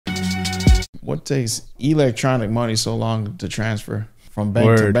what takes electronic money so long to transfer from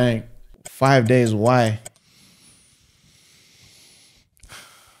bank to bank? 5 days. Why?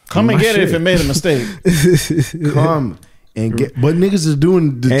 Come and get it if it made a mistake. Come and get. But niggas is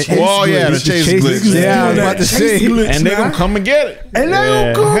doing the chase. Oh yeah, the chase glitch. Yeah, I was about to say. And they gonna come and get it. And they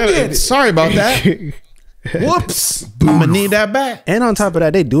gonna come get it. Sorry about that. Whoops. I'm gonna need that back. And on top of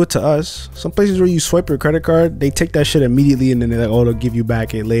that, they do it to us. Some places where you swipe your credit card, they take that shit immediately and then they're like, oh, they'll give you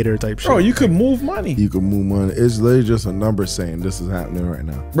back it later type shit. Bro, you could move money. You can move money. It's literally just a number saying this is happening right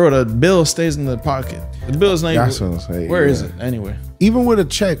now. Bro, the bill stays in the pocket. The bill's not That's even. what I'm saying. Where is it anyway? Even with a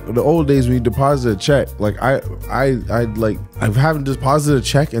check, the old days when you deposit a check, like I haven't deposited a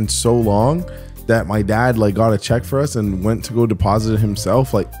check in so long that my dad like got a check for us and went to go deposit it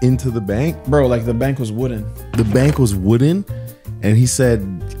himself like into the bank. Bro, like the bank was wooden. The bank was wooden, and he said,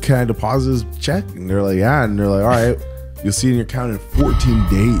 "Can I deposit his check?" And they're like, "Yeah." And they're like, "All right, you'll see it in your account in 14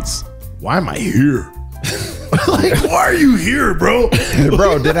 days." Why am I here? Like, why are you here, bro?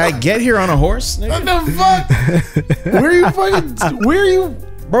 Bro, did I get here on a horse? What the fuck? Where are you?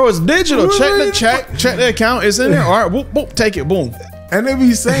 Bro, it's digital. Check the account. It's in there. All right, whoop, whoop, take it, boom. And they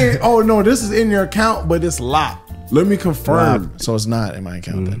be saying, "Oh no, this is in your account, but it's locked. Let me confirm." So it's not in my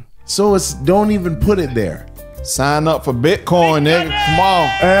account then. So it's don't even put it there. Sign up for Bitcoin, nigga. Come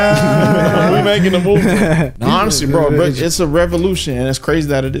on. We making a move. No, honestly, bro, it's a revolution, and it's crazy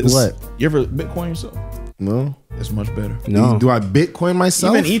that it is. What? You ever Bitcoin yourself? No. It's much better. No. Do I Bitcoin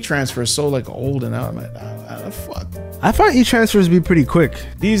myself? Even e-transfer is so like old and out. I'm like, fuck. I find e-transfers be pretty quick.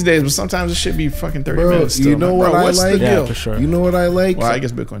 These days, but sometimes it should be fucking 30 Bro, minutes. Still. you know what I what's like? The deal? Yeah, for sure. You know what I like? Well, I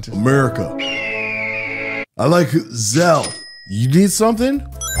guess Bitcoin too. America. I like Zelle. You need something?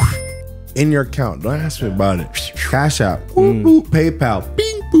 In your account. Don't ask me about it. Cash App. Boop, boop. PayPal.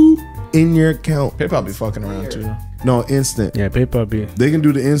 Bing, boop. In your account. PayPal be fucking around too. No, instant. Yeah, PayPal be. They can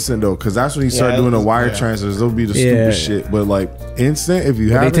do the instant though, because that's when you start doing the wire transfers. They'll be the stupid shit. But like instant, if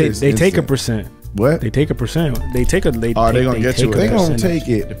you have they take a percent. What? They take a percent. They take a. They gonna get you. They gonna take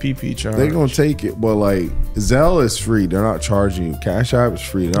it. The PP charge. They gonna take it. But like Zelle is free. They're not charging you. Cash App is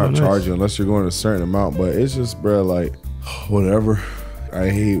free. They're not charging you unless you're going a certain amount. But it's just, bro, like whatever. I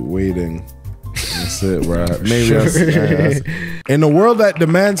hate waiting. That's it, bro. Maybe that's in the world that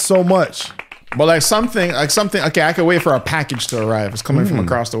demands so much. But like something, okay, I could wait for a package to arrive. It's coming from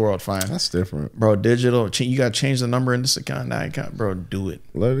across the world, fine. That's different. Bro, digital, you gotta change the number in this account, that account. Bro, do it.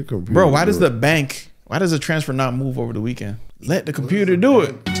 Let the computer Bro, why does the transfer not move over the weekend? Let the computer do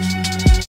it.